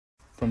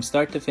From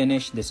start to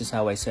finish, this is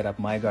how I set up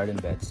my garden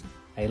beds.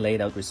 I laid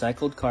out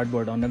recycled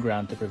cardboard on the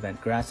ground to prevent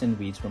grass and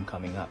weeds from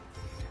coming up.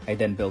 I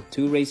then built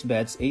 2 raised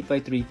beds 8 by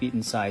 3 feet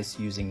in size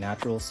using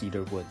natural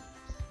cedar wood.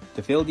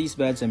 To fill these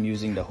beds, I'm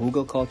using the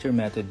hugelkultur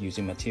method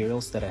using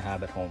materials that I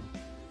have at home.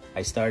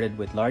 I started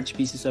with large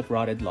pieces of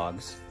rotted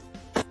logs,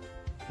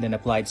 then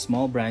applied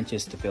small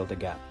branches to fill the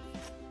gap.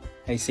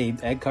 I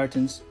saved egg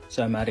cartons,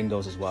 so I'm adding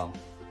those as well.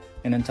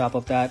 And on top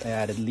of that, I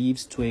added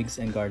leaves, twigs,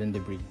 and garden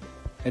debris.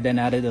 I then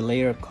added a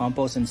layer of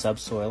compost and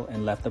subsoil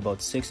and left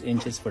about 6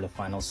 inches for the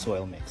final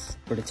soil mix.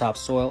 For the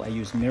topsoil, I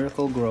used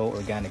Miracle-Gro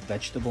organic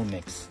vegetable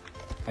mix.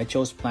 I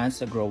chose plants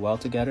that grow well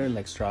together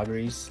like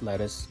strawberries,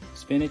 lettuce,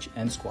 spinach,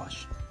 and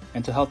squash.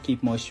 And to help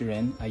keep moisture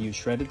in, I use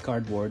shredded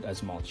cardboard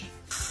as mulch.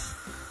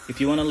 If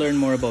you want to learn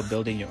more about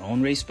building your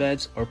own raised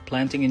beds or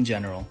planting in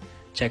general,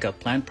 check out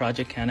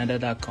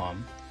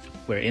plantprojectcanada.com,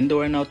 where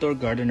indoor and outdoor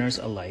gardeners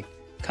alike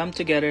come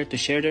together to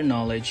share their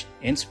knowledge,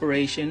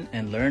 inspiration,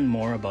 and learn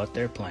more about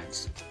their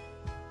plants.